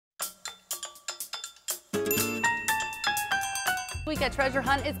Week at Treasure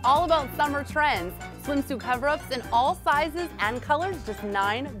Hunt is all about summer trends. Swimsuit cover-ups in all sizes and colors, just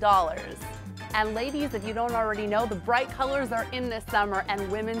 $9. And ladies, if you don't already know, the bright colors are in this summer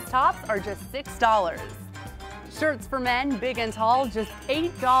and women's tops are just $6. Shirts for men, big and tall, just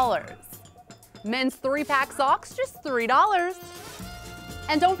 $8. Men's 3-pack socks, just $3.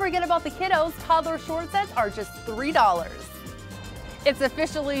 And don't forget about the kiddos, toddler short sets are just $3. It's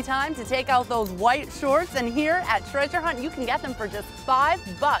officially time to take out those white shorts, and here at Treasure Hunt, you can get them for just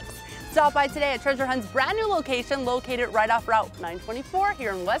 $5. Stop by today at Treasure Hunt's brand new location located right off Route 924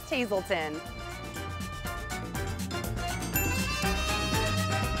 here in West Hazelton.